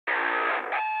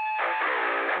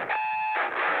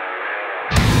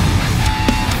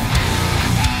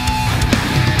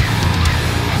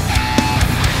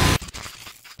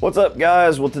What's up,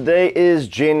 guys? Well, today is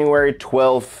January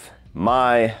 12th,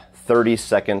 my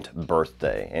 32nd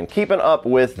birthday. And keeping up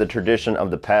with the tradition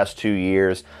of the past 2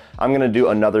 years, I'm gonna do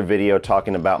another video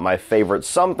talking about my favorite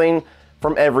something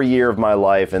from every year of my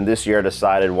life. And this year I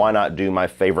decided, why not do my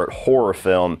favorite horror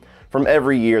film from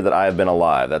every year that I have been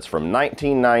alive. That's from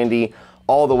 1990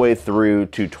 all the way through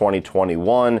to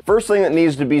 2021. First thing that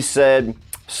needs to be said,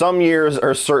 some years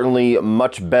are certainly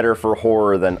much better for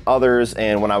horror than others,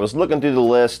 and when I was looking through the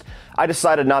list, I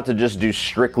decided not to just do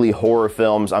strictly horror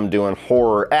films. I'm doing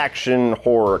horror action,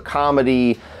 horror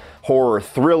comedy, horror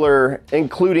thriller,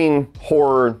 including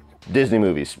horror Disney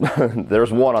movies.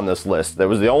 There's one on this list. That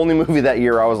was the only movie that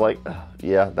year I was like,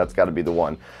 yeah, that's gotta be the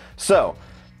one. So,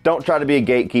 don't try to be a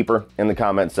gatekeeper in the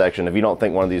comment section. If you don't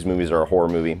think one of these movies are a horror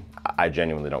movie, I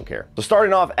genuinely don't care. So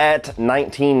starting off at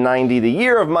 1990, the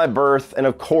year of my birth, and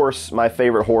of course, my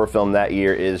favorite horror film that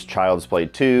year is Child's Play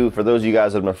 2. For those of you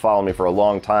guys that have been following me for a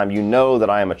long time, you know that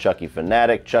I am a Chucky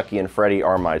fanatic. Chucky and Freddy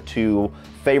are my two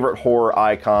favorite horror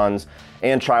icons,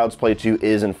 and Child's Play 2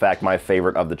 is in fact my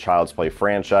favorite of the Child's Play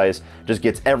franchise. Just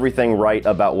gets everything right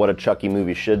about what a Chucky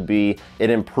movie should be. It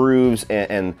improves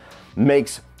and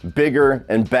makes bigger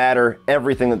and badder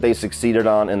everything that they succeeded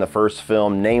on in the first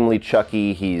film, namely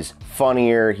Chucky. He's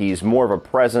funnier, he's more of a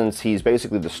presence, he's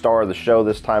basically the star of the show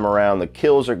this time around. The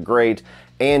kills are great,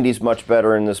 Andy's much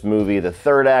better in this movie. The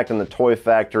third act in the Toy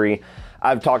Factory,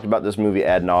 I've talked about this movie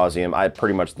ad nauseum. I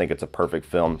pretty much think it's a perfect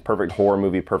film, perfect horror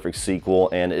movie, perfect sequel,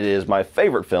 and it is my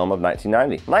favorite film of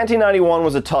 1990. 1991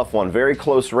 was a tough one, very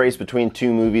close race between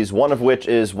two movies, one of which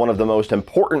is one of the most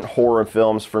important horror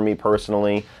films for me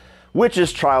personally, which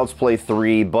is Child's Play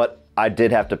 3, but I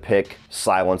did have to pick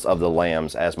Silence of the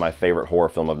Lambs as my favorite horror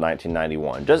film of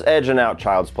 1991. Just edging out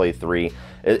Child's Play 3.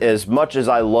 As much as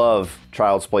I love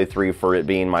Child's Play 3 for it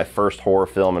being my first horror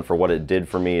film and for what it did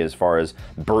for me as far as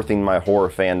birthing my horror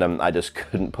fandom, I just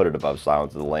couldn't put it above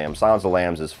Silence of the Lambs. Silence of the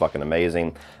Lambs is fucking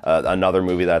amazing. Another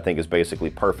movie that I think is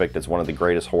basically perfect. It's one of the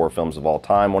greatest horror films of all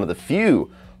time. One of the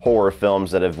few horror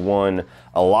films that have won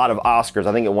a lot of Oscars.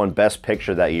 I think it won Best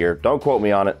Picture that year. Don't quote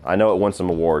me on it. I know it won some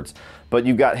awards. But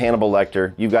you've got Hannibal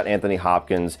Lecter, you've got Anthony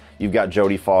Hopkins, you've got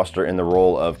Jodie Foster in the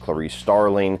role of Clarice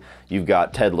Starling, you've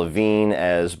got Ted Levine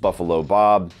as Buffalo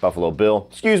Bill.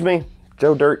 Excuse me,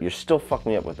 Joe Dirt, you still fucked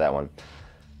me up with that one.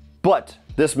 But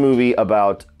this movie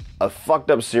about a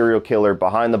fucked up serial killer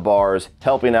behind the bars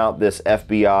helping out this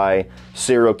FBI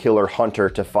serial killer hunter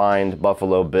to find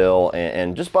Buffalo Bill,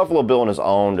 and just Buffalo Bill on his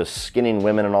own, just skinning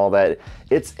women and all that.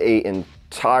 It's a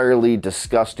entirely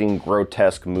disgusting,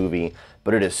 grotesque movie,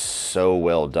 but it is so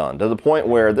well done, to the point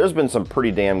where there's been some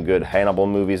pretty damn good Hannibal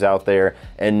movies out there,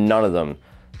 and none of them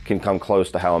can come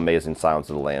close to how amazing Silence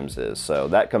of the Lambs is. So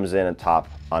that comes in at top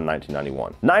on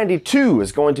 1991. 92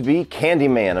 is going to be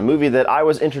Candyman, a movie that I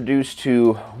was introduced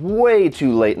to way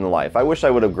too late in life. I wish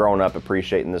I would have grown up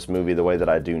appreciating this movie the way that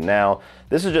I do now.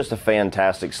 This is just a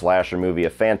fantastic slasher movie, a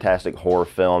fantastic horror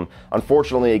film.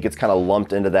 Unfortunately, it gets kind of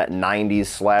lumped into that 90s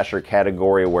slasher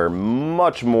category where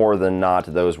much more than not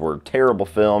those were terrible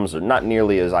films, or not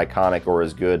nearly as iconic or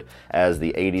as good as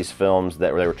the 80s films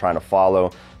that they were trying to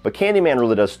follow. But Candyman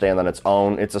really does stand on its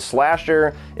own. It's a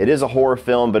slasher, it is a horror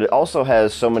film, but it also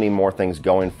has so many more things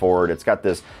going for it. It's got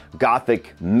this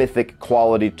gothic, mythic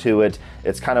quality to it.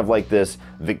 It's kind of like this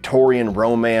Victorian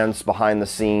romance behind the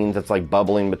scenes that's like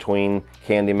bubbling between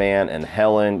Candyman and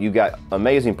Helen. You got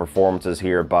amazing performances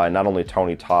here by not only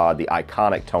Tony Todd, the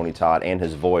iconic Tony Todd and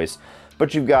his voice,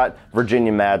 but you've got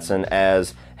Virginia Madsen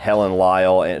as Helen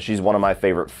Lyle, and she's one of my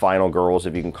favorite final girls,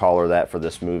 if you can call her that, for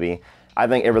this movie. I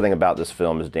think everything about this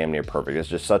film is damn near perfect. It's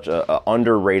just such a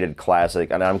underrated classic,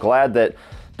 and I'm glad that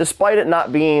despite it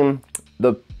not being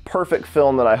the perfect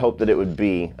film that I hoped that it would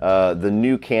be, the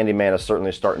new Candyman is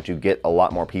certainly starting to get a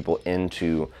lot more people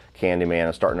into Candyman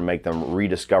and starting to make them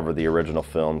rediscover the original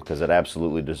film, because it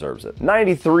absolutely deserves it.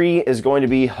 93 is going to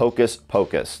be Hocus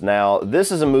Pocus. Now,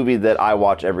 this is a movie that I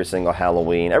watch every single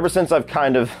Halloween, ever since I've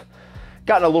kind of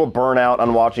gotten a little burnout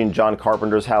on watching John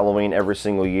Carpenter's Halloween every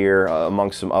single year.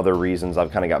 Amongst some other reasons,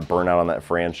 I've kind of got burnout on that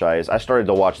franchise. I started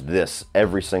to watch this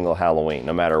every single Halloween.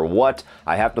 No matter what,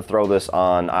 I have to throw this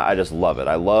on. I just love it.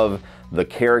 I love the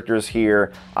characters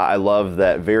here. I love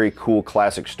that very cool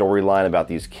classic storyline about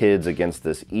these kids against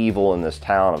this evil in this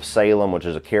town of Salem, which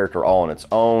is a character all on its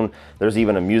own. There's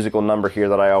even a musical number here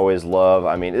that I always love.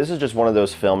 I mean, this is just one of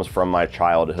those films from my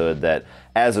childhood that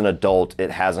as an adult,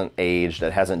 it hasn't aged,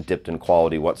 it hasn't dipped in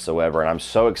quality whatsoever, and I'm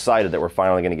so excited that we're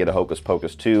finally going to get a Hocus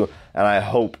Pocus 2, and I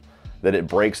hope that it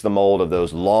breaks the mold of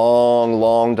those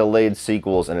long delayed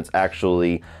sequels, and it's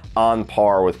actually on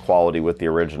par with quality with the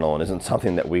original, and isn't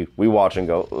something that we watch and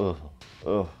go,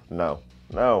 ugh, no.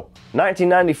 No.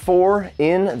 1994,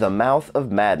 In the Mouth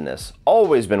of Madness.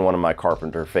 Always been one of my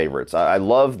Carpenter favorites. I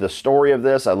love the story of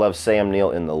this. I love Sam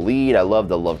Neill in the lead. I love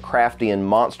the Lovecraftian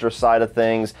monster side of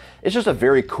things. It's just a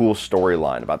very cool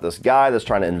storyline about this guy that's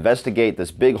trying to investigate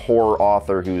this big horror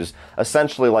author who's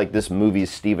essentially like this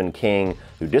movie's Stephen King,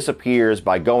 who disappears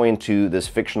by going to this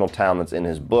fictional town that's in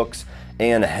his books,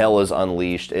 and hell is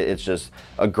unleashed. It's just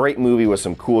a great movie with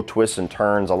some cool twists and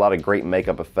turns, a lot of great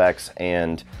makeup effects,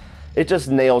 and it just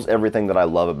nails everything that I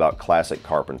love about classic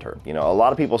Carpenter. You know, a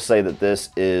lot of people say that this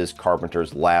is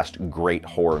Carpenter's last great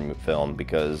horror film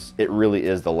because it really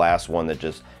is the last one that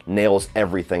just nails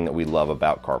everything that we love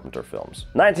about Carpenter films.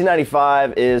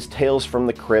 1995 is Tales from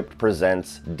the Crypt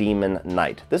presents Demon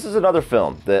Knight. This is another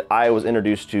film that I was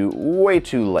introduced to way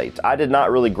too late. I did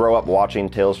not really grow up watching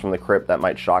Tales from the Crypt. That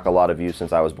might shock a lot of you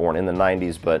since I was born in the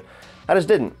 90s, but I just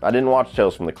didn't. I didn't watch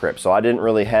Tales from the Crypt, so I didn't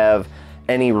really have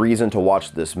any reason to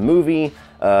watch this movie.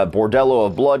 Bordello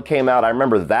of Blood came out. I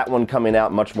remember that one coming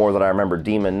out much more than I remember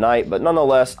Demon Knight, but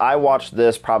nonetheless, I watched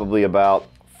this probably about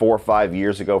 4 or 5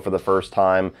 years ago for the first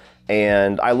time,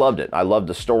 and I loved it. I loved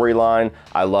the storyline.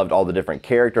 I loved all the different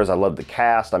characters. I loved the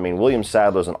cast. I mean, William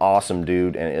Sadler's an awesome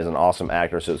dude and is an awesome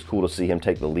actor, so it's cool to see him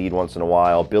take the lead once in a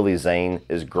while. Billy Zane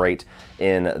is great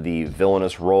in the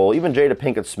villainous role. Even Jada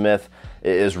Pinkett Smith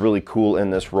is really cool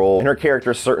in this role, and her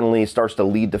character certainly starts to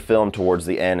lead the film towards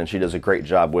the end, and she does a great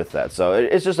job with that. So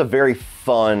it's just a very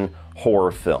fun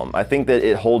horror film. I think that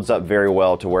it holds up very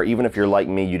well to where even if you're like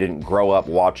me, you didn't grow up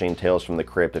watching Tales from the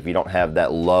Crypt, if you don't have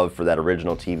that love for that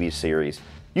original TV series,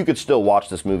 you could still watch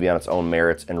this movie on its own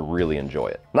merits and really enjoy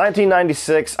it.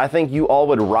 1996, I think you all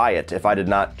would riot if I did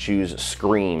not choose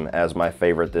Scream as my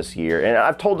favorite this year. And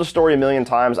I've told the story a million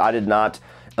times. I did not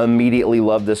immediately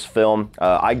love this film.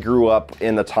 I grew up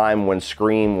in the time when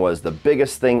Scream was the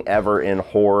biggest thing ever in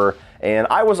horror, and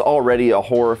I was already a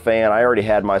horror fan. I already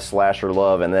had my slasher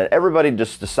love, and then everybody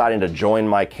just deciding to join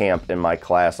my camp in my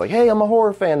class, like, hey, I'm a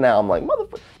horror fan now. I'm like,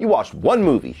 motherfucker, you watched one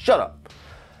movie, shut up.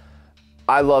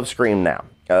 I love Scream now.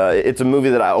 It's a movie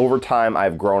that over time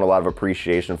I've grown a lot of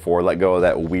appreciation for, let go of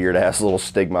that weird ass little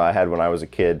stigma I had when I was a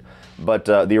kid. But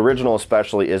the original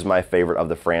especially is my favorite of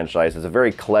the franchise. It's a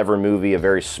very clever movie, a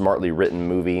very smartly written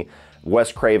movie.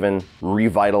 Wes Craven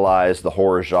revitalized the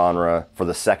horror genre for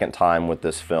the second time with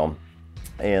this film.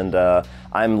 And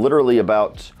I'm literally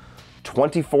about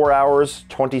 24 hours,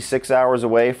 26 hours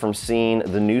away from seeing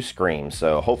the new Scream.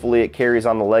 So hopefully it carries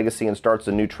on the legacy and starts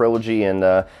a new trilogy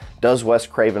and does Wes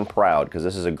Craven proud, because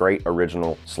this is a great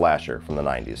original slasher from the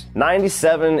 90s.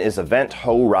 97 is Event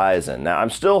Horizon. Now, I'm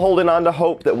still holding on to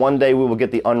hope that one day we will get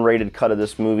the unrated cut of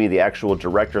this movie, the actual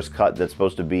director's cut that's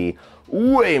supposed to be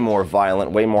way more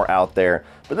violent, way more out there.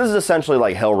 But this is essentially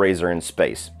like Hellraiser in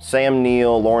space. Sam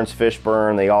Neill, Lawrence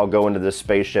Fishburne, they all go into this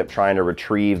spaceship trying to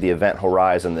retrieve the Event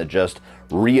Horizon that just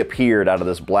reappeared out of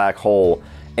this black hole,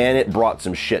 and it brought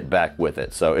some shit back with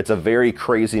it. So it's a very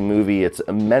crazy movie. It's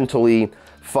a mentally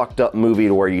fucked up movie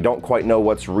to where you don't quite know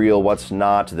what's real, what's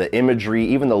not. The imagery,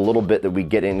 even the little bit that we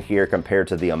get in here compared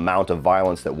to the amount of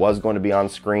violence that was going to be on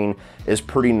screen, is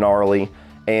pretty gnarly.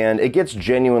 And it gets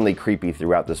genuinely creepy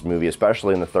throughout this movie,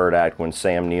 especially in the third act when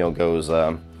Sam Neill goes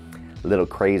a little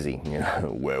crazy. You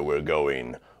know, where we're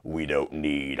going, we don't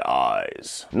need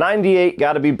eyes. 98,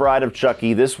 gotta be Bride of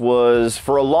Chucky. This was,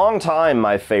 for a long time,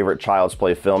 my favorite Child's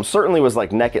Play film. Certainly was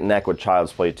like neck and neck with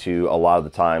Child's Play 2 a lot of the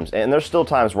times. And there's still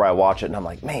times where I watch it and I'm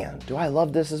like, man, do I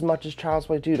love this as much as Child's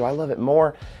Play 2? Do I love it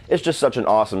more? It's just such an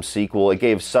awesome sequel. It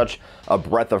gave such a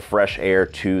breath of fresh air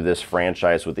to this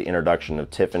franchise with the introduction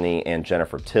of Tiffany and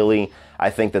Jennifer Tilly.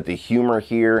 I think that the humor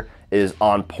here is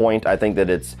on point. I think that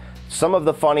it's some of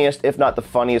the funniest, if not the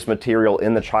funniest material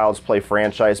in the Child's Play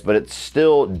franchise, but it's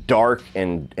still dark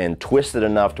and twisted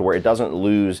enough to where it doesn't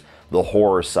lose the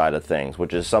horror side of things,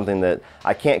 which is something that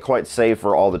I can't quite say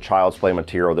for all the Child's Play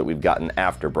material that we've gotten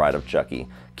after Bride of Chucky.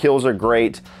 Kills are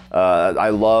great. I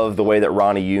love the way that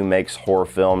Ronnie Yu makes horror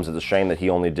films. It's a shame that he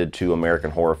only did 2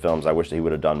 American horror films. I wish that he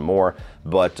would have done more,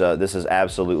 but this is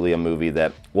absolutely a movie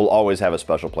that will always have a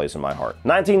special place in my heart.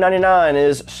 1999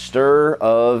 is Stir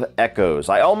of Echoes.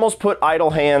 I almost put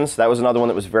Idle Hands. That was another one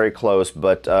that was very close,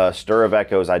 but Stir of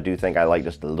Echoes I do think I like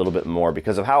just a little bit more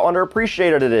because of how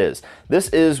underappreciated it is. This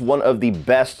is one of the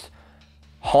best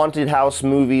haunted house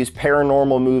movies,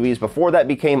 paranormal movies, before that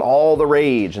became all the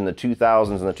rage in the 2000s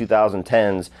and the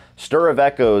 2010s. Stir of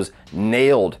Echoes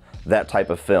nailed that type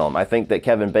of film. I think that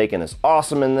Kevin Bacon is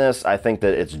awesome in this. I think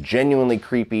that it's genuinely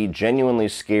creepy, genuinely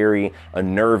scary,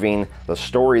 unnerving. The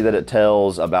story that it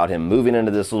tells about him moving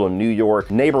into this little New York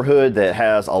neighborhood that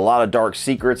has a lot of dark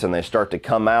secrets, and they start to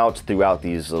come out throughout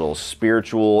these little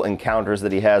spiritual encounters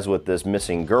that he has with this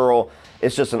missing girl.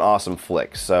 It's just an awesome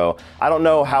flick. So I don't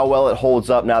know how well it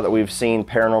holds up now that we've seen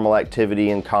Paranormal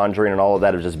Activity and Conjuring and all of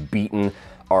that have just beaten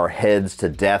our heads to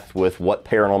death with what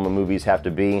paranormal movies have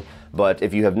to be. But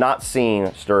if you have not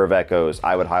seen Stir of Echoes,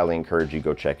 I would highly encourage you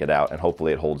go check it out, and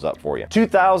hopefully it holds up for you.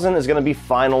 2000 is gonna be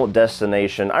Final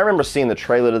Destination. I remember seeing the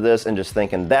trailer to this and just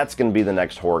thinking, that's gonna be the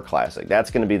next horror classic. That's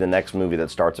gonna be the next movie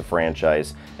that starts a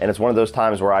franchise. And it's one of those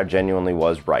times where I genuinely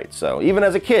was right. So even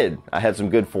as a kid, I had some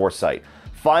good foresight.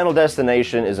 Final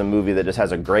Destination is a movie that just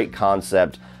has a great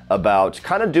concept about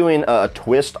kind of doing a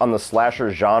twist on the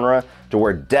slasher genre to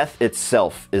where death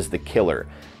itself is the killer.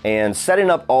 And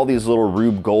setting up all these little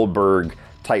Rube Goldberg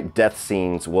type death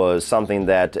scenes was something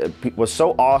that was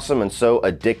so awesome and so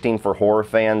addicting for horror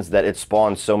fans that it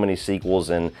spawned so many sequels,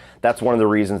 and that's one of the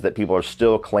reasons that people are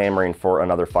still clamoring for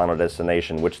another Final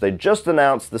Destination, which they just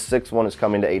announced the 6th one is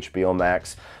coming to HBO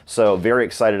Max, so very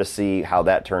excited to see how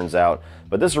that turns out.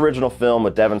 But this original film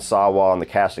with Devon Sawa and the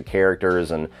cast of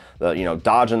characters and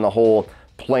dodging the whole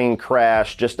plane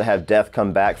crash just to have death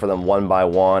come back for them one by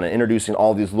one and introducing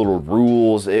all these little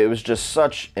rules. It was just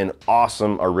such an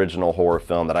awesome original horror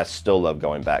film that I still love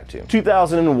going back to.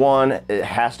 2001, it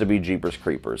has to be Jeepers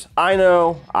Creepers. I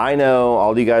know,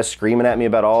 all you guys screaming at me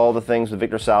about all the things with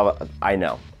Victor Salva. I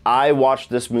know. I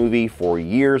watched this movie for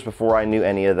years before I knew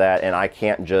any of that, and I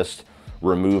can't just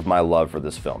remove my love for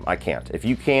this film. I can't. If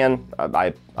you can,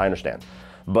 I understand.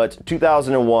 But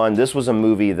 2001, this was a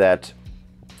movie that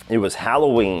it was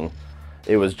Halloween.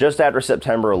 It was just after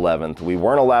September 11th. We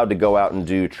weren't allowed to go out and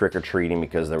do trick-or-treating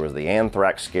because there was the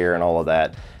anthrax scare and all of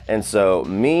that. And so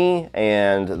me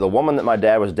and the woman that my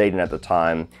dad was dating at the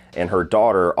time and her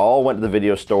daughter all went to the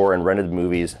video store and rented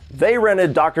movies. They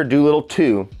rented Dr. Dolittle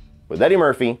 2 with Eddie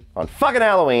Murphy on fucking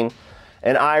Halloween,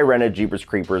 and I rented Jeepers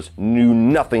Creepers, knew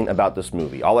nothing about this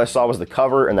movie. All I saw was the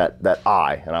cover and that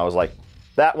eye, and I was like,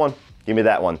 that one, give me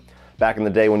that one. Back in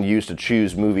the day when you used to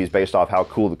choose movies based off how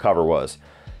cool the cover was.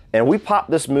 And we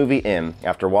popped this movie in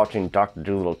after watching Dr.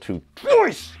 Dolittle 2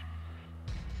 twice.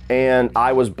 And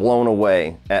I was blown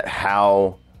away at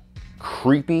how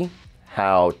creepy,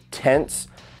 how tense,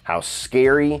 how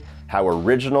scary, how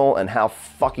original, and how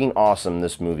fucking awesome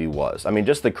this movie was. I mean,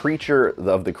 just the creature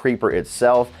of the creeper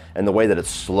itself and the way that it's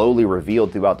slowly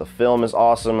revealed throughout the film is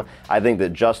awesome. I think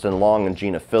that Justin Long and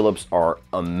Gina Phillips are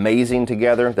amazing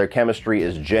together. Their chemistry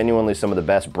is genuinely some of the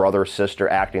best brother-sister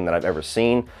acting that I've ever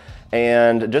seen.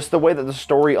 And just the way that the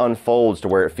story unfolds to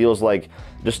where it feels like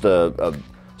just a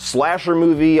slasher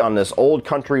movie on this old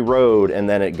country road, and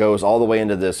then it goes all the way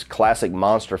into this classic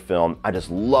monster film. I just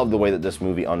love the way that this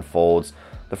movie unfolds.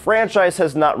 The franchise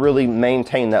has not really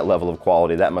maintained that level of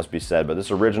quality, that must be said, but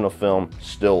this original film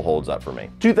still holds up for me.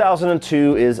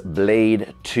 2002 is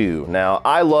Blade 2. Now,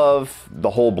 I love the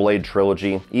whole Blade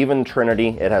trilogy, even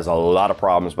Trinity. It has a lot of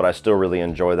problems, but I still really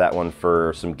enjoy that one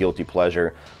for some guilty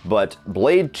pleasure. But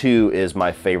Blade 2 is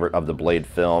my favorite of the Blade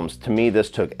films. To me, this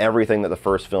took everything that the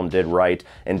first film did right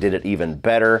and did it even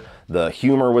better. The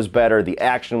humor was better, the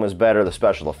action was better, the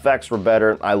special effects were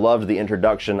better. I loved the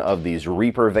introduction of these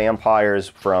Reaper vampires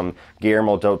from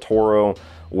Guillermo del Toro,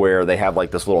 where they have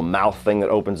like this little mouth thing that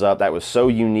opens up. That was so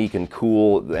unique and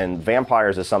cool, and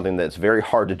vampires is something that's very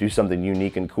hard to do something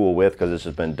unique and cool with because it's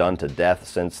just been done to death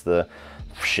since the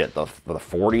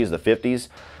 40s, the 50s.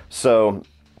 So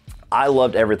I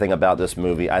loved everything about this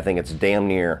movie. I think it's damn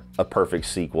near a perfect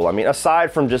sequel. I mean,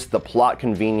 aside from just the plot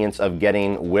convenience of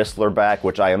getting Whistler back,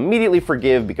 which I immediately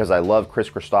forgive because I love Chris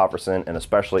Christopherson, and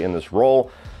especially in this role,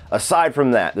 aside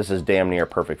from that, this is damn near a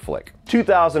perfect flick.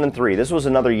 2003, this was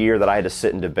another year that I had to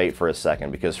sit and debate for a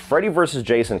second because Freddy vs.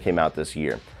 Jason came out this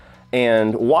year.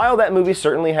 And while that movie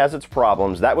certainly has its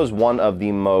problems, that was one of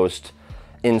the most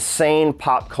insane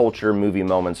pop culture movie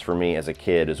moments for me as a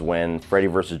kid, is when Freddy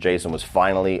vs. Jason was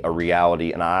finally a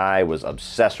reality, and I was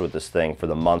obsessed with this thing for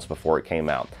the months before it came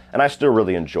out, and I still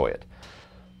really enjoy it.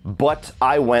 But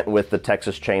I went with the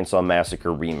Texas Chainsaw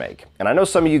Massacre remake. And I know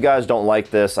some of you guys don't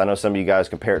like this. I know some of you guys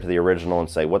compare it to the original and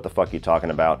say, what the fuck are you talking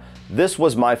about? This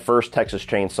was my first Texas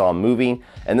Chainsaw movie,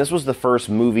 and this was the first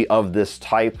movie of this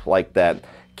type, like that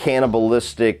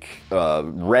cannibalistic,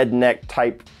 redneck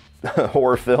type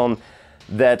horror film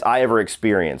that I ever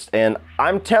experienced. And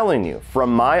I'm telling you,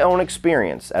 from my own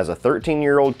experience as a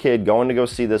 13-year-old kid going to go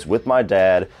see this with my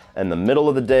dad in the middle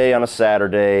of the day on a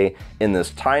Saturday in this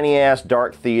tiny ass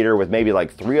dark theater with maybe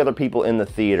like 3 other people in the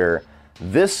theater,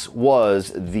 This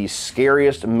was the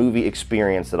scariest movie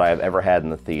experience that I have ever had in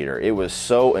the theater. It was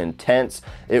so intense,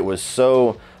 it was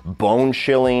so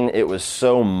bone-chilling, it was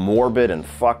so morbid and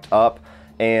fucked up,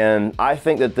 and I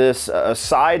think that this,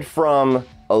 aside from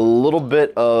a little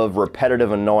bit of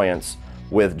repetitive annoyance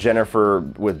with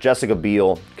Jessica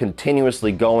Biel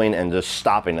continuously going and just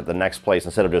stopping at the next place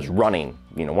instead of just running,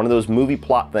 you know, one of those movie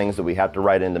plot things that we have to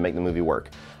write in to make the movie work.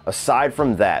 Aside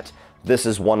from that, this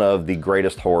is one of the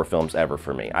greatest horror films ever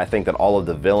for me. I think that all of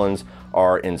the villains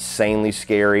are insanely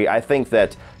scary. I think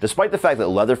that despite the fact that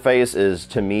Leatherface is,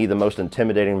 to me, the most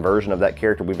intimidating version of that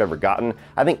character we've ever gotten,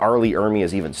 I think R. Lee Ermey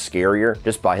is even scarier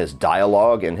just by his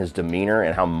dialogue and his demeanor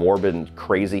and how morbid and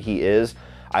crazy he is.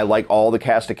 I like all the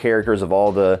cast of characters of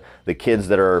all the kids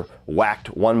that are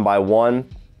whacked one by one.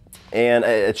 And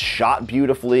it's shot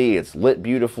beautifully, it's lit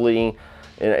beautifully.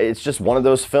 It's just one of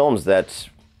those films that,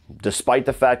 despite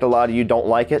the fact a lot of you don't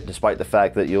like it, despite the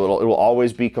fact that it will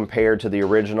always be compared to the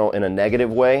original in a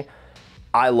negative way,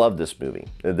 I love this movie.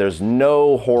 There's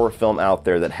no horror film out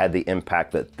there that had the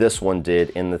impact that this one did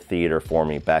in the theater for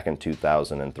me back in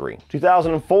 2003.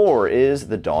 2004 is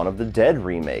the Dawn of the Dead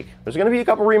remake. There's gonna be a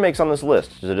couple remakes on this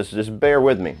list, so just bear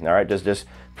with me, all right? Just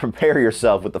prepare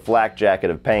yourself with the flak jacket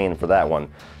of pain for that one.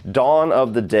 Dawn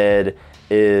of the Dead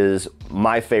is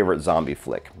my favorite zombie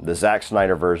flick. The Zack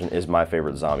Snyder version is my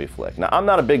favorite zombie flick. Now, I'm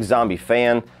not a big zombie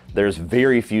fan. There's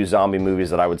very few zombie movies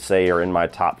that I would say are in my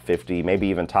top 50, maybe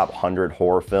even top 100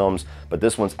 horror films, but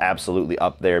this one's absolutely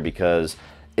up there because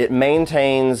it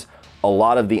maintains a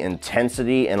lot of the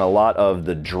intensity and a lot of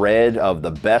the dread of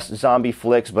the best zombie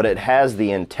flicks, but it has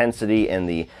the intensity and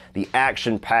the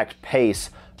action-packed pace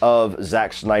of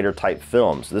Zack Snyder type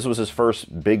films. This was his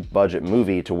first big budget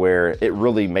movie to where it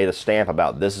really made a stamp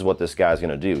about this is what this guy's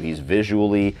gonna do. He's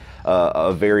visually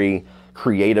a very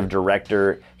creative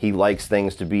director. He likes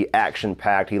things to be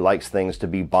action-packed. He likes things to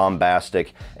be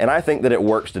bombastic. And I think that it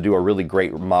works to do a really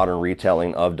great modern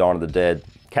retelling of Dawn of the Dead.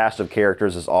 Cast of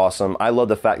characters is awesome. I love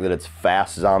the fact that it's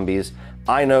fast zombies.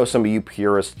 I know some of you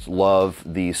purists love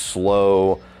the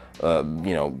slow,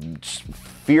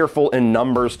 fearful in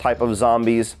numbers type of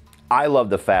zombies. I love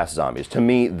the fast zombies. To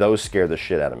me, those scare the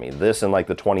shit out of me. This and like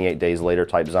the 28 Days Later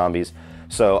type zombies.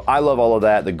 So I love all of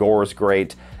that. The gore is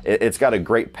great. It's got a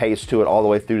great pace to it all the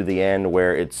way through to the end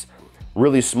where it's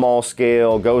really small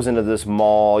scale, goes into this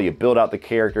mall, you build out the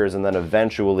characters, and then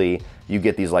eventually you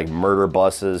get these like murder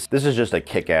buses. This is just a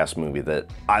kick-ass movie that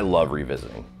I love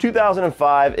revisiting.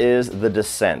 2005 is The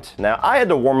Descent. Now, I had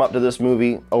to warm up to this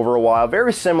movie over a while,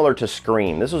 very similar to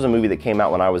Scream. This was a movie that came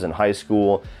out when I was in high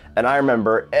school, and I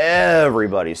remember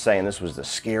everybody saying this was the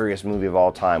scariest movie of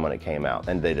all time when it came out,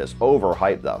 and they just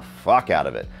overhyped the fuck out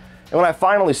of it. And when I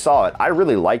finally saw it, I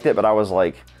really liked it, but I was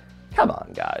like, come on,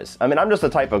 guys. I mean, I'm just the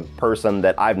type of person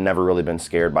that I've never really been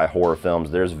scared by horror films.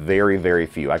 There's very, very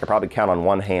few. I could probably count on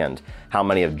one hand how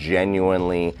many have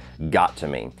genuinely got to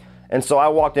me. And so I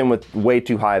walked in with way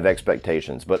too high of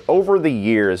expectations. But over the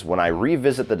years, when I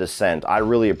revisit The Descent, I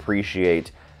really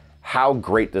appreciate how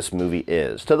great this movie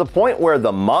is. To the point where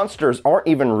the monsters aren't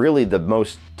even really the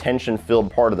most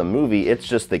tension-filled part of the movie. It's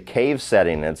just the cave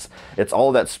setting. It's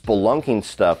all that spelunking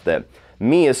stuff that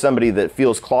me, as somebody that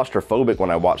feels claustrophobic when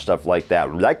I watch stuff like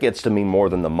that gets to me more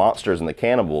than the monsters and the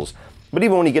cannibals. But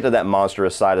even when you get to that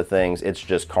monstrous side of things, it's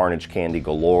just carnage candy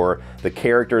galore. The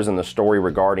characters and the story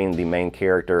regarding the main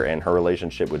character and her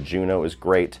relationship with Juno is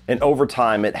great. And over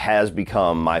time, it has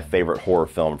become my favorite horror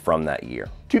film from that year.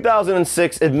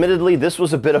 2006, admittedly, this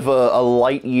was a bit of a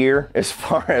light year as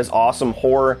far as awesome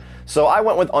horror. So I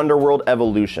went with Underworld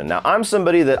Evolution. Now, I'm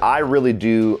somebody that I really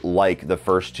do like the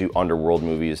first two Underworld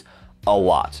movies a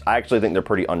lot. I actually think they're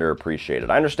pretty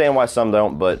underappreciated. I understand why some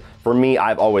don't, but for me,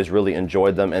 I've always really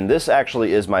enjoyed them, and this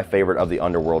actually is my favorite of the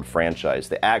Underworld franchise.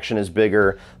 The action is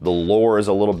bigger, the lore is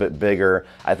a little bit bigger,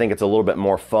 I think it's a little bit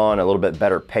more fun, a little bit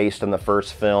better paced than the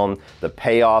first film. The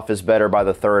payoff is better by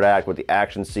the third act with the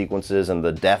action sequences and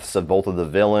the deaths of both of the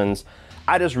villains.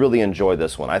 I just really enjoy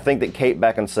this one. I think that Kate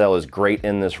Beckinsale is great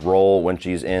in this role when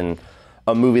she's in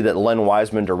a movie that Len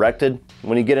Wiseman directed.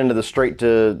 When you get into the straight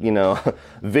to,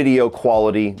 video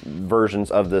quality versions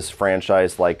of this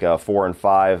franchise like 4 and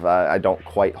 5, I don't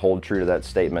quite hold true to that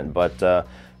statement, but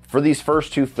for these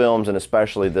first two films, and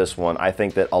especially this one, I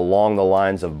think that along the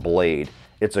lines of Blade,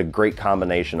 it's a great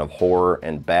combination of horror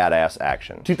and badass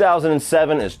action.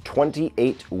 2007 is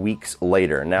 28 Weeks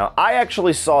Later. Now, I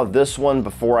actually saw this one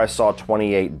before I saw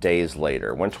 28 Days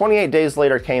Later. When 28 Days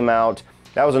Later came out,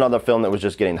 that was another film that was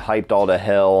just getting hyped all to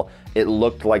hell. It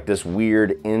looked like this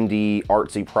weird indie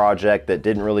artsy project that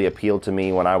didn't really appeal to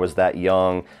me when I was that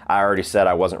young. I already said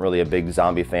I wasn't really a big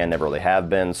zombie fan, never really have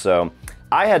been, so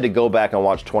I had to go back and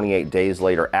watch 28 Days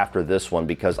Later after this one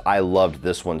because I loved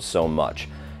this one so much.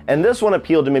 And this one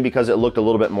appealed to me because it looked a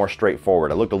little bit more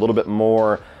straightforward. It looked a little bit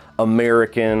more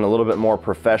American, a little bit more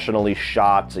professionally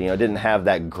shot. You know, it didn't have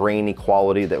that grainy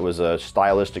quality that was a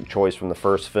stylistic choice from the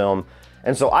first film.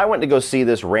 And so I went to go see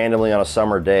this randomly on a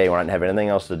summer day when I didn't have anything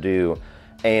else to do.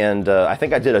 And I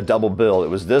think I did a double bill. It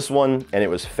was this one, and it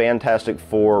was Fantastic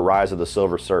Four: Rise of the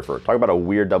Silver Surfer. Talk about a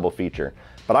weird double feature.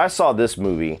 But I saw this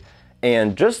movie,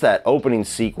 and just that opening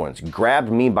sequence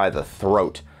grabbed me by the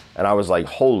throat. And I was like,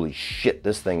 holy shit,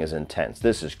 this thing is intense.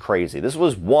 This is crazy. This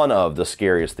was one of the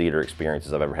scariest theater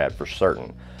experiences I've ever had, for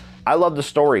certain. I love the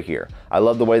story here. I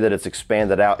love the way that it's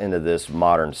expanded out into this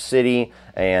modern city,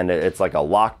 and it's like a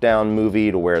lockdown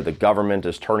movie to where the government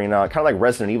is turning on, kind of like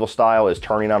Resident Evil style, is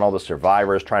turning on all the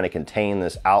survivors, trying to contain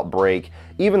this outbreak.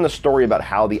 Even the story about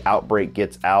how the outbreak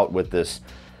gets out with this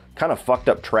kind of fucked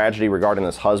up tragedy regarding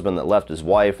this husband that left his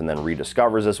wife and then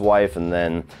rediscovers his wife and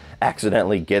then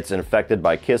accidentally gets infected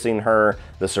by kissing her.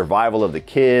 The survival of the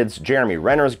kids. Jeremy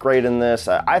Renner's great in this.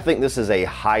 I think this is a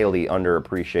highly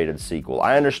underappreciated sequel.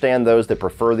 I understand those that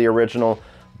prefer the original,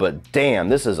 but damn,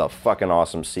 this is a fucking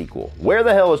awesome sequel. Where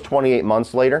the hell is 28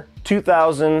 Months Later?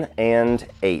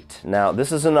 2008. Now,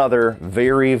 this is another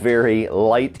very, very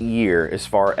light year as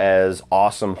far as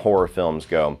awesome horror films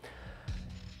go.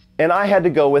 And I had to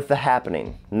go with The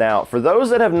Happening. Now, for those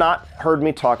that have not heard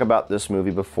me talk about this movie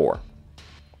before,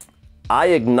 I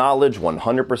acknowledge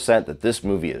 100% that this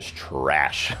movie is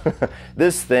trash.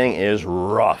 This thing is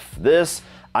rough. This,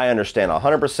 I understand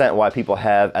 100% why people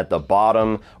have at the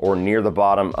bottom or near the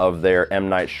bottom of their M.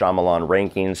 Night Shyamalan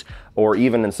rankings, or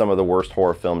even in some of the worst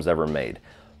horror films ever made.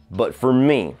 But for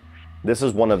me, this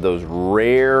is one of those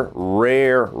rare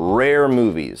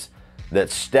movies that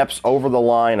steps over the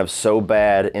line of so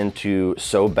bad into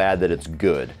so bad that it's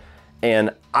good.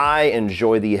 And I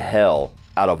enjoy the hell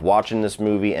out of watching this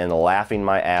movie and laughing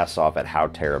my ass off at how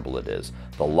terrible it is.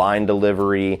 The line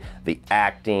delivery, the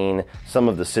acting, some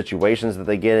of the situations that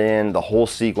they get in, the whole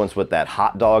sequence with that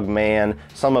hot dog man,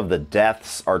 some of the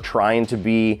deaths are trying to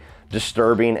be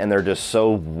disturbing and they're just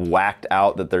so whacked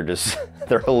out that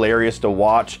they're hilarious to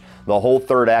watch. The whole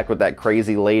third act with that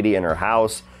crazy lady in her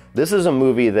house. This is a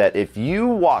movie that if you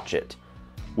watch it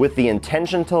with the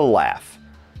intention to laugh,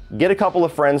 get a couple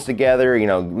of friends together, you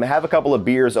know, have a couple of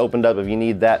beers opened up if you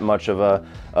need that much of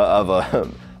a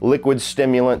liquid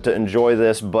stimulant to enjoy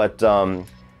this, but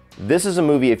this is a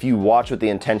movie if you watch with the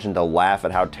intention to laugh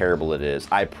at how terrible it is,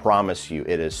 I promise you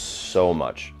it is so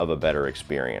much of a better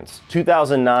experience.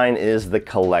 2009 is The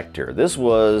Collector. This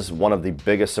was one of the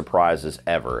biggest surprises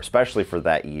ever, especially for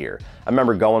that year. I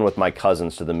remember going with my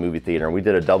cousins to the movie theater and we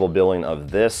did a double billing of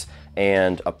this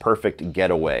and A Perfect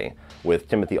Getaway with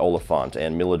Timothy Olyphant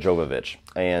and Mila Jovovich,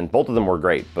 and both of them were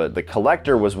great, but The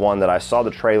Collector was one that I saw the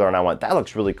trailer and I went, that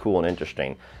looks really cool and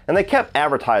interesting. And they kept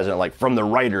advertising it like, from the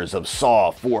writers of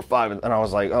Saw 4, 5, and I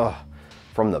was like, oh,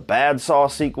 from the bad Saw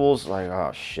sequels? Like,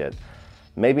 oh shit.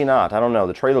 Maybe not, I don't know,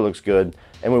 the trailer looks good,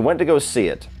 and we went to go see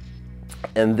it.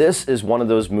 And this is one of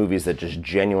those movies that just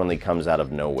genuinely comes out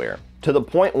of nowhere. To the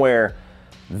point where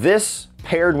this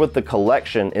paired with The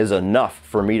Collection is enough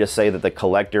for me to say that The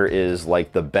Collector is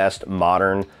like the best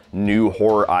modern new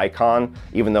horror icon,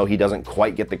 even though he doesn't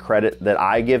quite get the credit that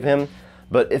I give him.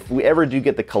 But if we ever do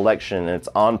get The Collection and it's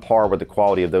on par with the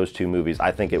quality of those two movies,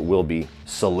 I think it will be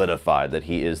solidified that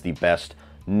he is the best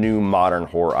new modern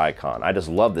horror icon. I just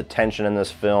love the tension in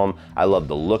this film. I love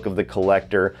the look of The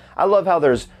Collector. I love how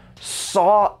there's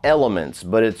Saw elements,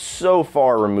 but it's so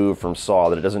far removed from Saw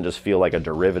that it doesn't just feel like a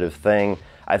derivative thing.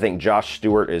 I think Josh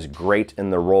Stewart is great in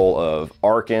the role of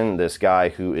Arkin, this guy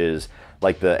who is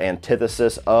like the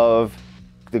antithesis of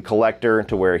The Collector,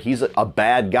 to where he's a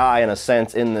bad guy in a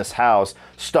sense in this house,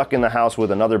 stuck in the house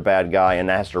with another bad guy and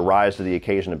has to rise to the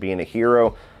occasion of being a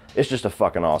hero. It's just a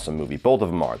fucking awesome movie. Both of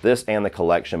them are, this and The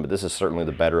Collection, but this is certainly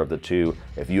the better of the two.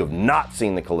 If you have not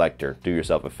seen The Collector, do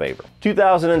yourself a favor.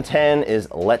 2010 is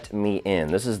Let Me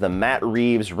In. This is the Matt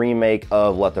Reeves remake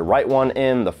of Let the Right One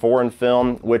In, the foreign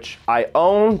film, which I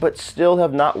own but still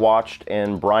have not watched,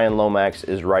 and Brian Lomax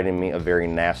is writing me a very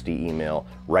nasty email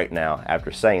right now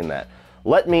after saying that.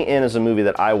 Let Me In is a movie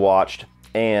that I watched,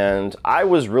 and I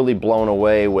was really blown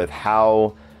away with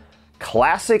how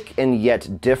classic and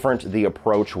yet different the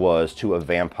approach was to a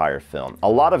vampire film. A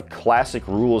lot of classic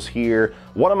rules here.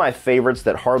 One of my favorites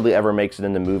that hardly ever makes it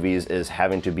into movies is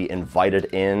having to be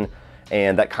invited in,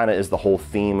 and that kind of is the whole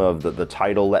theme of the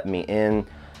title, Let Me In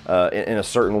a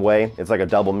certain way. It's like a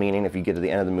double meaning if you get to the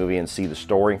end of the movie and see the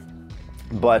story.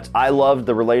 But I loved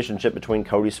the relationship between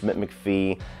Cody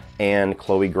Smith-McPhee and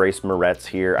Chloe Grace Moretz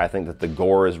here. I think that the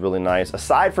gore is really nice.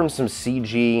 Aside from some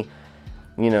CG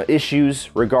issues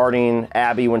regarding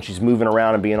Abby when she's moving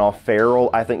around and being all feral,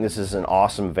 I think this is an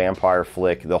awesome vampire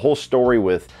flick. The whole story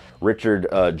with Richard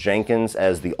Jenkins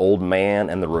as the old man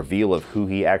and the reveal of who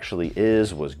he actually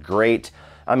is was great.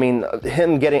 I mean,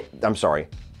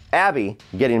 Abby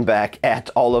getting back at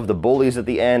all of the bullies at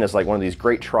the end is like one of these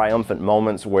great triumphant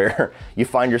moments where you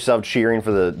find yourself cheering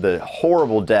for the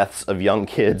horrible deaths of young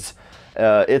kids.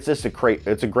 It's just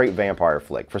it's a great vampire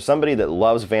flick. For somebody that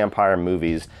loves vampire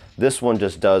movies, this one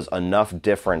just does enough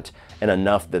different and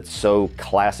enough that's so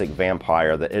classic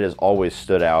vampire that it has always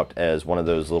stood out as one of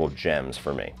those little gems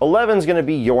for me. 11's gonna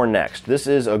be You're Next. This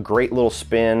is a great little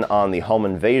spin on the home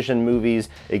invasion movies.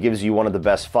 It gives you one of the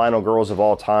best final girls of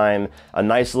all time, a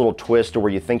nice little twist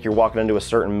where you think you're walking into a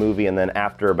certain movie and then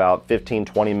after about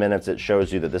 15-20 minutes it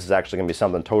shows you that this is actually gonna be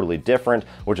something totally different,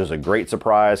 which is a great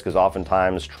surprise because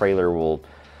oftentimes trailer will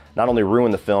not only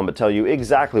ruin the film, but tell you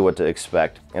exactly what to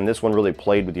expect. And this one really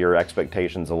played with your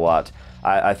expectations a lot.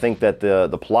 I think that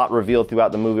the plot reveal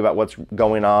throughout the movie about what's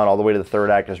going on all the way to the third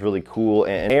act is really cool.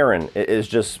 And Erin is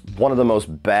just one of the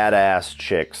most badass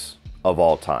chicks of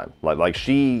all time. Like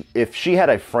if she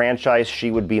had a franchise, she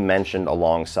would be mentioned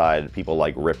alongside people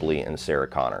like Ripley and Sarah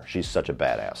Connor. She's such a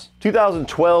badass.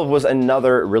 2012 was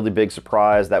another really big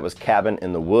surprise. That was Cabin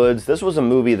in the Woods. This was a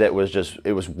movie that was just,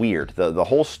 it was weird. The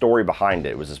whole story behind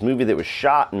it was this movie that was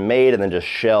shot and made and then just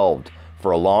shelved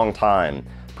for a long time,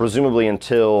 presumably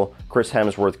until Chris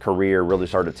Hemsworth's career really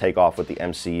started to take off with the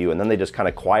MCU, and then they just kind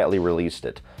of quietly released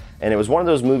it. And it was one of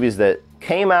those movies that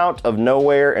came out of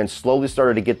nowhere and slowly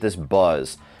started to get this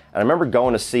buzz. And I remember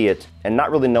going to see it and not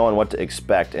really knowing what to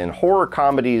expect. And horror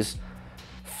comedies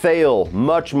fail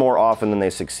much more often than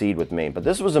they succeed with me. But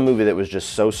this was a movie that was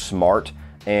just so smart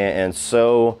and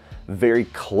so very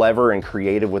clever and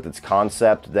creative with its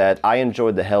concept that I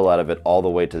enjoyed the hell out of it all the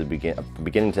way to the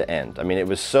beginning to end. I mean, it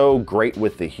was so great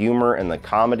with the humor and the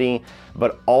comedy,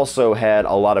 but also had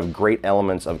a lot of great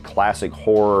elements of classic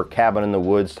horror, cabin in the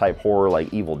woods type horror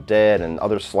like Evil Dead and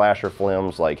other slasher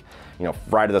films like,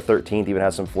 Friday the 13th even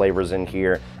has some flavors in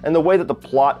here. And the way that the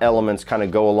plot elements kind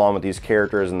of go along with these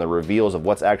characters and the reveals of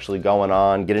what's actually going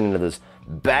on, getting into this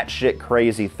batshit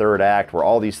crazy third act where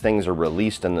all these things are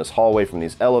released in this hallway from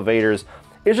these elevators.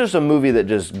 It's just a movie that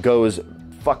just goes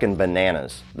fucking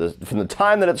bananas. From the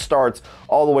time that it starts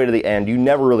all the way to the end, you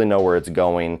never really know where it's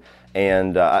going.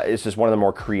 And it's just one of the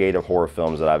more creative horror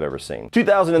films that I've ever seen.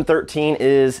 2013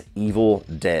 is Evil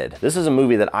Dead. This is a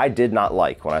movie that I did not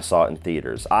like when I saw it in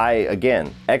theaters.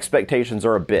 Again, expectations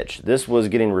are a bitch. This was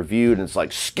getting reviewed and it's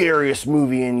like, scariest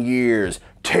movie in years,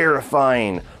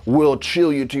 terrifying, will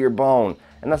chill you to your bone.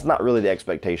 And that's not really the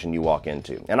expectation you walk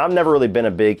into. And I've never really been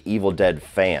a big Evil Dead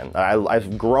fan.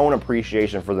 I've grown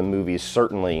appreciation for the movies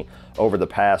certainly over the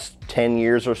past 10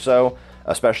 years or so,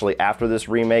 especially after this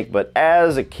remake, but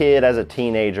as a kid, as a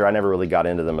teenager, I never really got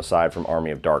into them aside from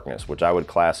Army of Darkness, which I would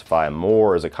classify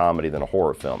more as a comedy than a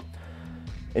horror film.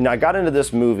 And I got into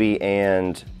this movie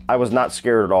and I was not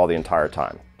scared at all the entire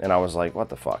time. And I was like, what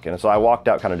the fuck? And so I walked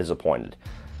out kind of disappointed.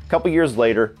 A couple years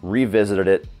later, revisited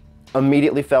it,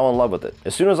 immediately fell in love with it.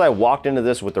 As soon as I walked into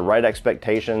this with the right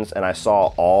expectations and I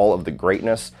saw all of the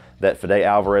greatness that Fede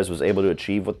Alvarez was able to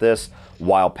achieve with this,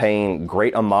 while paying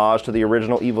great homage to the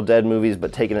original Evil Dead movies,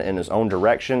 but taking it in his own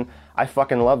direction, I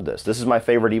fucking love this. This is my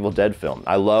favorite Evil Dead film.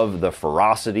 I love the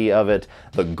ferocity of it.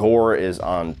 The gore is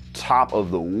on top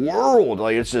of the world.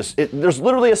 Like, it's just, there's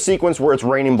literally a sequence where it's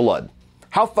raining blood.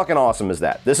 How fucking awesome is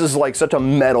that? This is like such a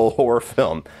metal horror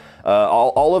film.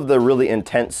 All of the really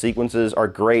intense sequences are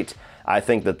great. I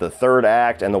think that the third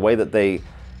act and the way that they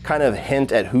kind of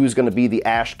hint at who's going to be the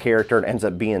Ash character, it ends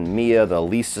up being Mia, the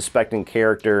least suspecting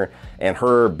character, and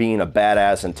her being a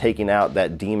badass and taking out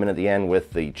that demon at the end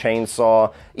with the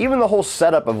chainsaw. Even the whole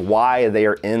setup of why they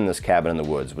are in this cabin in the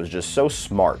woods was just so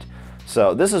smart.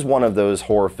 So this is one of those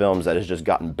horror films that has just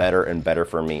gotten better and better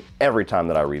for me every time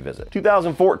that I revisit.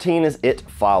 2014 is It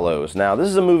Follows. Now, this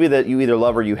is a movie that you either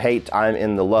love or you hate. I'm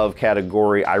in the love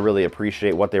category. I really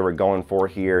appreciate what they were going for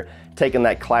here, taking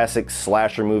that classic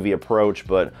slasher movie approach,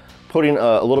 but putting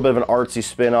a little bit of an artsy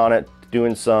spin on it,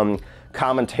 doing some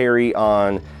commentary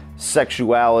on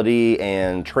sexuality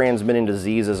and transmitting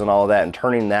diseases and all of that, and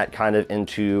turning that kind of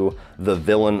into the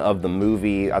villain of the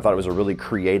movie. I thought it was a really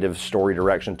creative story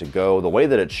direction to go. The way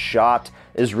that it's shot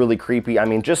is really creepy. I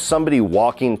mean, just somebody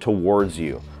walking towards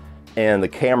you and the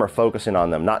camera focusing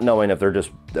on them, not knowing if they're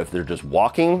just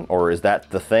walking or is that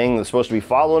the thing that's supposed to be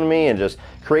following me, and just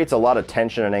creates a lot of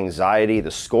tension and anxiety. The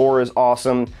score is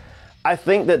awesome. I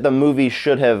think that the movie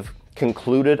should have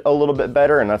concluded a little bit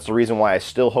better, and that's the reason why I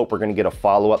still hope we're going to get a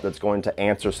follow-up that's going to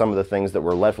answer some of the things that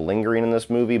were left lingering in this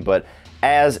movie. But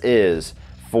as is,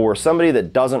 for somebody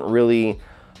that doesn't really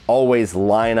always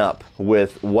line up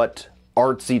with what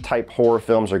artsy type horror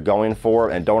films are going for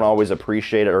and don't always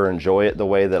appreciate it or enjoy it the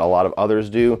way that a lot of others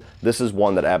do, this is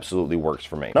one that absolutely works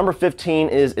for me. Number 15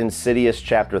 is Insidious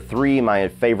Chapter 3, my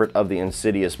favorite of the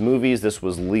Insidious movies. This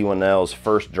was Leigh Whannell's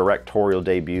first directorial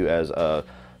debut as a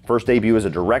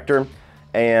director.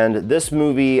 And this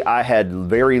movie I had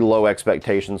very low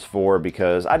expectations for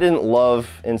because I didn't love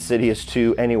Insidious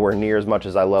 2 anywhere near as much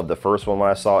as I loved the first one when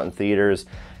I saw it in theaters.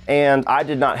 And I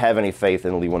did not have any faith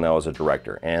in Leigh Whannell as a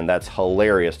director, and that's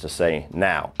hilarious to say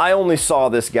now. I only saw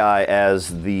this guy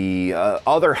as the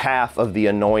other half of the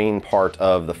annoying part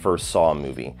of the first Saw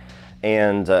movie.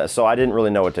 And so I didn't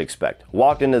really know what to expect.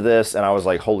 Walked into this and I was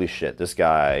like, holy shit, this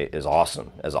guy is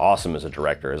awesome as a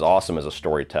director, as awesome as a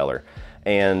storyteller.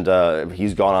 And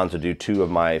he's gone on to do two of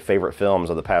my favorite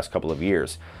films of the past couple of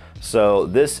years. So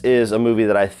this is a movie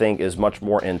that I think is much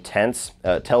more intense,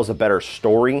 tells a better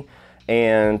story,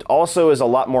 and also is a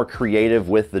lot more creative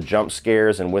with the jump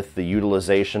scares and with the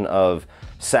utilization of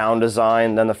sound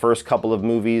design than the first couple of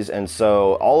movies. And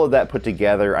so all of that put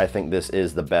together, I think this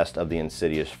is the best of the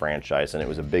Insidious franchise, and it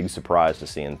was a big surprise to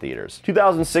see in theaters.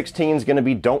 2016 is going to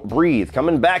be Don't Breathe,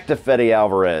 coming back to Fede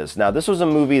Alvarez. Now, this was a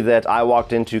movie that I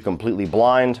walked into completely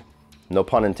blind, no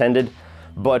pun intended.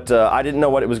 But I didn't know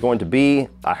what it was going to be.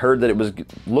 I heard that it was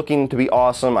looking to be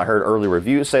awesome. I heard early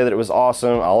reviews say that it was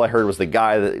awesome. All I heard was the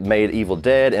guy that made Evil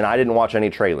Dead, and I didn't watch any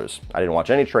trailers. I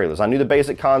knew the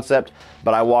basic concept,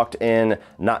 but I walked in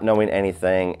not knowing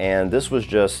anything, and this was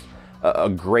just a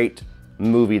great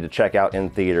movie to check out in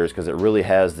theaters because it really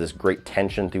has this great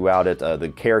tension throughout it.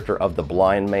 The character of the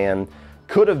blind man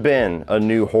could have been a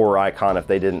new horror icon if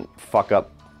they didn't fuck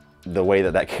up the way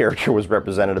that character was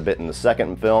represented a bit in the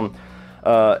second film.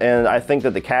 And I think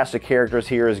that the cast of characters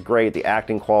here is great, the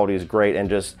acting quality is great, and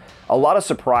just a lot of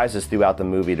surprises throughout the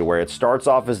movie to where it starts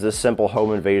off as this simple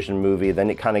home invasion movie,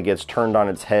 then it kind of gets turned on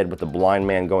its head with the blind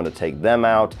man going to take them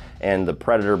out, and the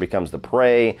predator becomes the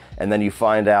prey, and then you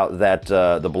find out that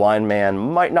the blind man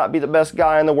might not be the best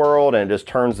guy in the world, and it just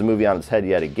turns the movie on its head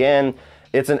yet again.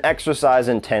 It's an exercise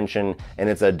in tension, and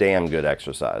it's a damn good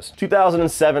exercise.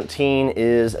 2017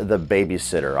 is The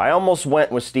Babysitter. I almost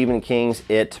went with Stephen King's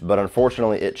It, but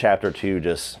unfortunately It Chapter 2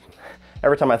 just...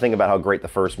 Every time I think about how great the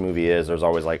first movie is, there's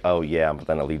always like, oh yeah, but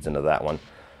then it leads into that one.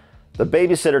 The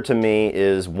Babysitter to me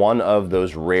is one of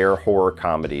those rare horror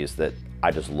comedies that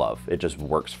I just love. It just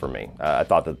works for me. I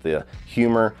thought that the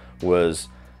humor was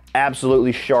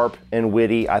absolutely sharp and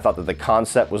witty. I thought that the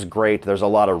concept was great. There's a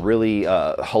lot of really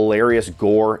hilarious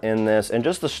gore in this, and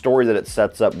just the story that it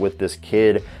sets up with this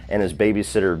kid and his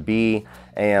babysitter B.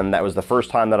 And that was the first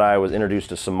time that I was introduced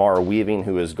to Samara Weaving,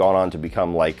 who has gone on to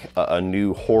become like a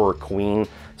new horror queen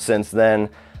since then.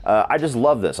 I just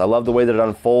love this. I love the way that it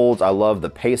unfolds. I love the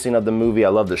pacing of the movie. I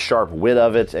love the sharp wit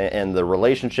of it, and the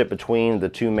relationship between the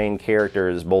two main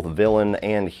characters, both villain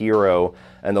and hero,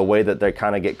 and the way that they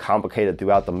kind of get complicated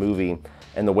throughout the movie,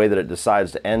 and the way that it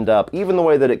decides to end up, even the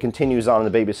way that it continues on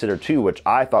in The Babysitter 2, which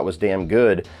I thought was damn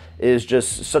good, is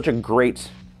just such a great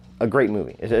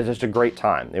movie. It's just a great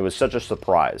time. It was such a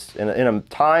surprise. In a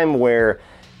time where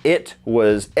it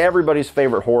was everybody's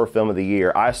favorite horror film of the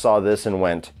year, I saw this and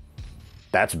went,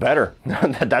 that's better.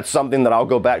 That's something that I'll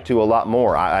go back to a lot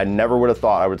more. I never would have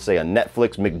thought I would say a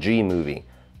Netflix McG movie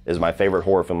is my favorite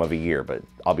horror film of the year, but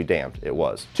I'll be damned, it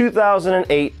was.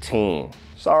 2018.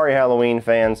 Sorry, Halloween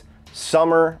fans.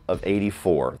 Summer of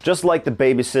 '84. Just like The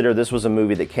Babysitter, this was a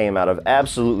movie that came out of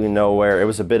absolutely nowhere. It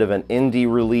was a bit of an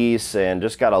indie release and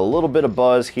just got a little bit of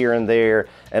buzz here and there.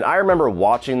 And I remember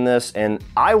watching this, and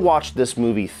I watched this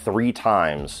movie 3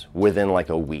 times within like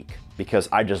a week because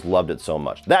I just loved it so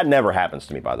much. That never happens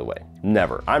to me, by the way.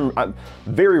 Never. I'm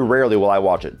very rarely will I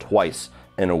watch it twice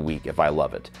in a week if I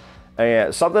love it.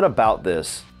 And something about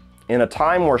this, in a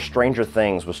time where Stranger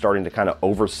Things was starting to kind of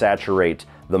oversaturate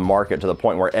the market to the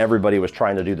point where everybody was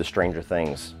trying to do the Stranger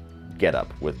Things getup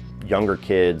with younger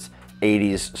kids,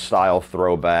 80s style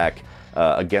throwback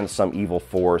against some evil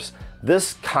force.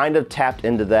 This kind of tapped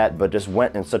into that, but just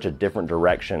went in such a different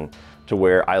direction to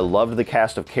where I loved the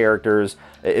cast of characters.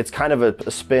 It's kind of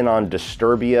a spin on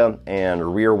Disturbia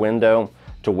and Rear Window,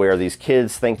 to where these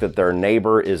kids think that their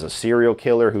neighbor is a serial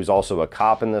killer who's also a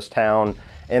cop in this town.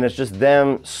 And it's just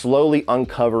them slowly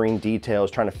uncovering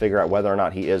details, trying to figure out whether or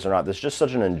not he is or not. This is just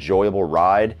such an enjoyable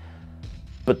ride.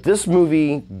 But this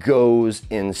movie goes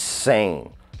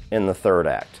insane in the 3rd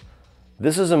act.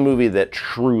 This is a movie that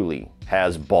truly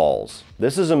has balls.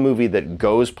 This is a movie that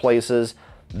goes places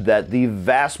that the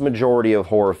vast majority of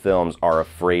horror films are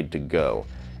afraid to go.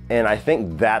 And I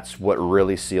think that's what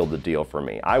really sealed the deal for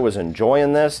me. I was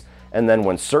enjoying this, And then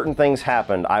when certain things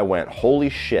happened, I went, holy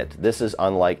shit, this is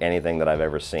unlike anything that I've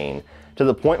ever seen. To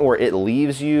the point where it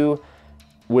leaves you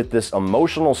with this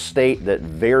emotional state that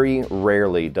very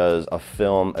rarely does a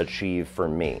film achieve for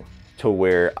me. To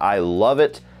where I love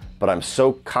it, but I'm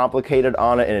so complicated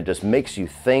on it, and it just makes you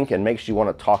think and makes you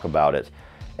want to talk about it.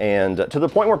 And to the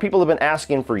point where people have been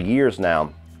asking for years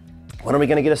now, when are we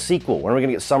going to get a sequel? When are we going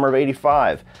to get Summer of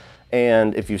 '85?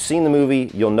 And if you've seen the movie,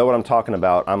 you'll know what I'm talking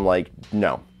about. I'm like,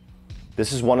 no.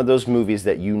 This is one of those movies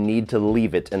that you need to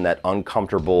leave it in that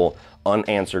uncomfortable,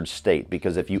 unanswered state.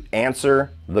 Because if you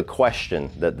answer the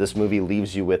question that this movie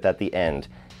leaves you with at the end,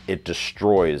 it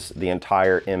destroys the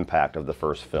entire impact of the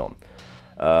first film.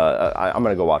 I'm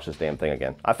gonna go watch this damn thing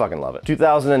again. I fucking love it.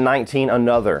 2019,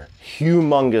 another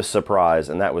humongous surprise,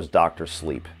 and that was Dr.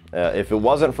 Sleep. If it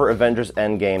wasn't for Avengers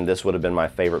Endgame, this would have been my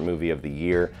favorite movie of the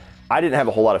year. I didn't have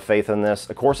a whole lot of faith in this.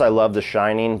 Of course, I love The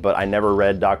Shining, but I never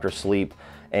read Dr. Sleep.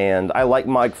 And I like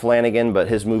Mike Flanagan, but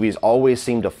his movies always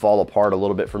seem to fall apart a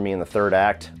little bit for me in the third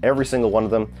act. Every single one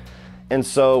of them. And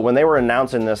so when they were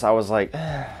announcing this, I was like,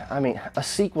 I mean, a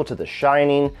sequel to The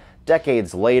Shining,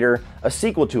 decades later, a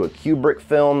sequel to a Kubrick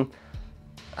film.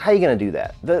 How are you going to do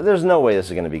that? There's no way this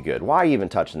is going to be good. Why are you even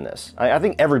touching this? I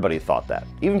think everybody thought that.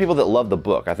 Even people that love the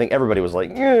book. I think everybody was like,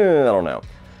 I don't know.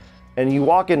 And you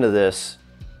walk into this,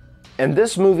 and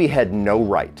this movie had no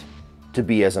right to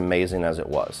be as amazing as it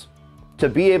was. To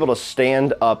be able to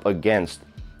stand up against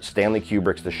Stanley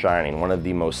Kubrick's The Shining, one of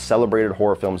the most celebrated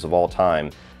horror films of all time,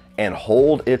 and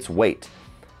hold its weight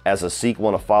as a sequel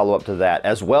and a follow-up to that,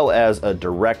 as well as a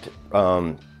direct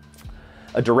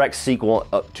sequel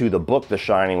to the book The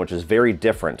Shining, which is very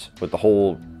different with the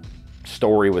whole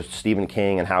story with Stephen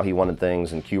King and how he wanted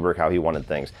things, and Kubrick how he wanted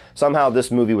things. Somehow this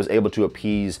movie was able to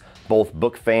appease both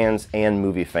book fans and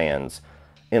movie fans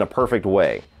in a perfect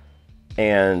way.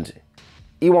 And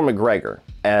Ewan McGregor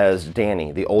as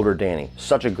Danny, the older Danny,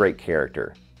 such a great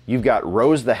character. You've got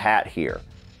Rose the Hat here,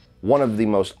 one of the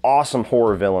most awesome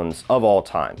horror villains of all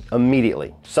time,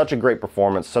 immediately. Such a great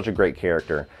performance, such a great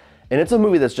character. And it's a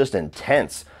movie that's just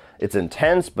intense. It's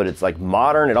intense, but it's like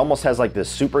modern. It almost has like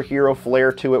this superhero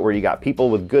flair to it where you got people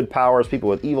with good powers, people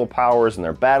with evil powers, and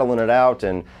they're battling it out.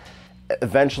 And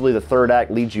eventually the third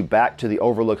act leads you back to the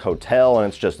Overlook Hotel, and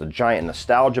it's just a giant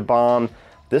nostalgia bomb.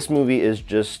 This movie is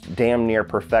just damn near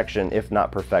perfection, if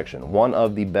not perfection. One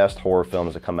of the best horror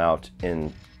films to come out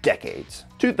in decades.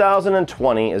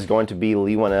 2020 is going to be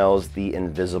Leigh Whannell's The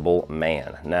Invisible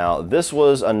Man. Now, this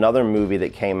was another movie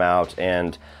that came out,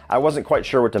 and I wasn't quite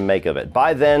sure what to make of it.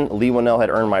 By then, Leigh Whannell had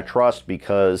earned my trust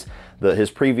because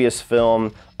his previous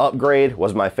film, Upgrade,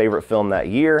 was my favorite film that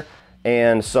year.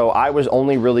 And so I was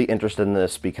only really interested in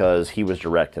this because he was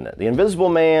directing it. The Invisible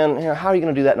Man, you know, how are you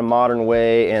going to do that in a modern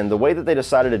way? And the way that they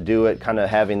decided to do it, kind of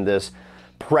having this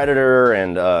predator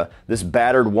and this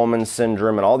battered woman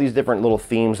syndrome and all these different little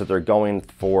themes that they're going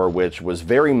for, which was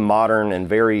very modern and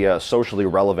very socially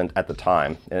relevant at the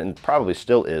time, and probably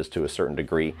still is to a certain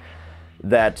degree,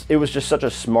 that it was just such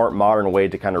a smart modern way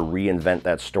to kind of reinvent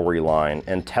that storyline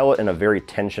and tell it in a very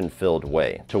tension-filled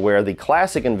way, to where the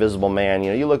classic Invisible Man, you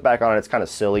know, you look back on it, it's kind of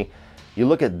silly. You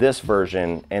look at this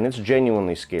version and it's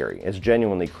genuinely scary. It's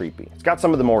genuinely creepy. It's got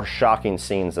some of the more shocking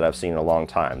scenes that I've seen in a long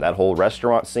time. That whole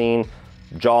restaurant scene,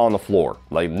 jaw on the floor.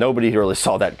 Like, nobody really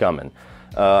saw that coming.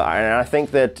 And I think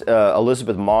that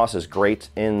Elizabeth Moss is great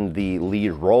in the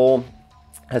lead role.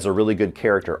 Has a really good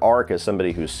character arc as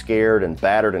somebody who's scared and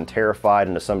battered and terrified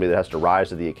into somebody that has to rise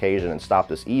to the occasion and stop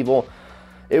this evil.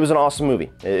 It was an awesome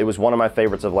movie. It was one of my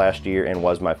favorites of last year and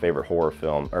was my favorite horror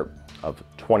film of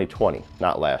 2020,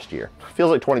 not last year.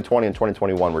 Feels like 2020 and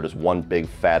 2021 were just one big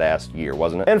fat ass year,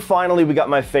 wasn't it? And finally, we got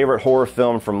my favorite horror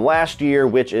film from last year,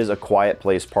 which is A Quiet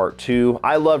Place Part 2.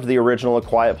 I loved the original A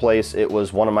Quiet Place. It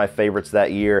was one of my favorites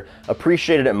that year.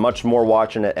 Appreciated it much more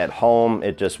watching it at home.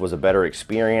 It just was a better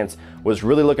experience. Was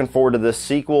really looking forward to this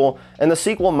sequel, and the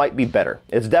sequel might be better.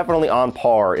 It's definitely on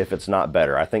par if it's not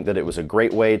better. I think that it was a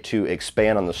great way to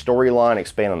expand on the storyline,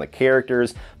 expand on the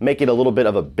characters, make it a little bit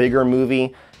of a bigger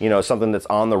movie, you know, something that's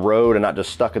on the road and not just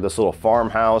stuck at this little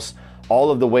farmhouse. All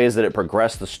of the ways that it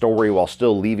progressed the story while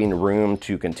still leaving room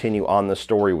to continue on the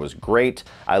story was great.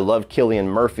 I love Cillian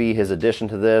Murphy. His addition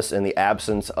to this in the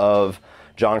absence of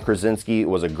John Krasinski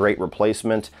was a great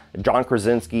replacement. John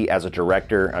Krasinski as a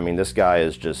director, I mean, this guy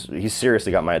is just, he's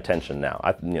seriously got my attention now.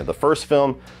 You know, the first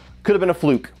film could have been a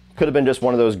fluke, could have been just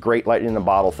one of those great lightning in a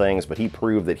bottle things, but he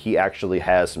proved that he actually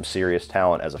has some serious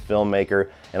talent as a filmmaker,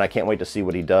 and I can't wait to see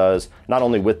what he does, not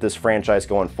only with this franchise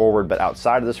going forward, but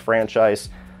outside of this franchise.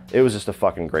 it was just a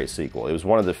fucking great sequel. It was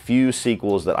one of the few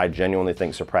sequels that I genuinely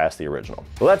think surpassed the original.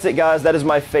 Well, that's it, guys. That is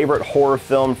my favorite horror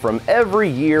film from every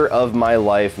year of my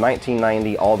life,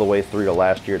 1990 all the way through to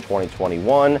last year,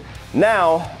 2021.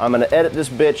 Now, I'm gonna edit this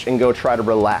bitch and go try to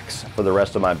relax for the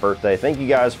rest of my birthday. Thank you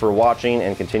guys for watching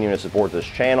and continuing to support this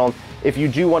channel. If you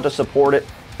do want to support it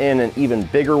in an even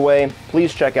bigger way,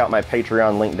 please check out my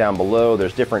Patreon link down below.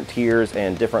 There's different tiers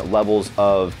and different levels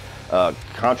of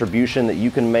contribution that you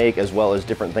can make, as well as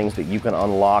different things that you can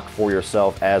unlock for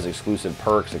yourself as exclusive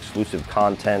perks, exclusive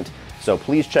content. So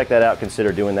please check that out,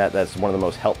 consider doing that. That's one of the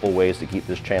most helpful ways to keep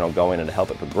this channel going and to help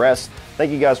it progress.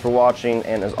 Thank you guys for watching,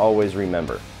 and as always,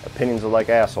 remember, opinions are like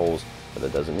assholes, but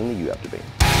that doesn't mean that you have to be.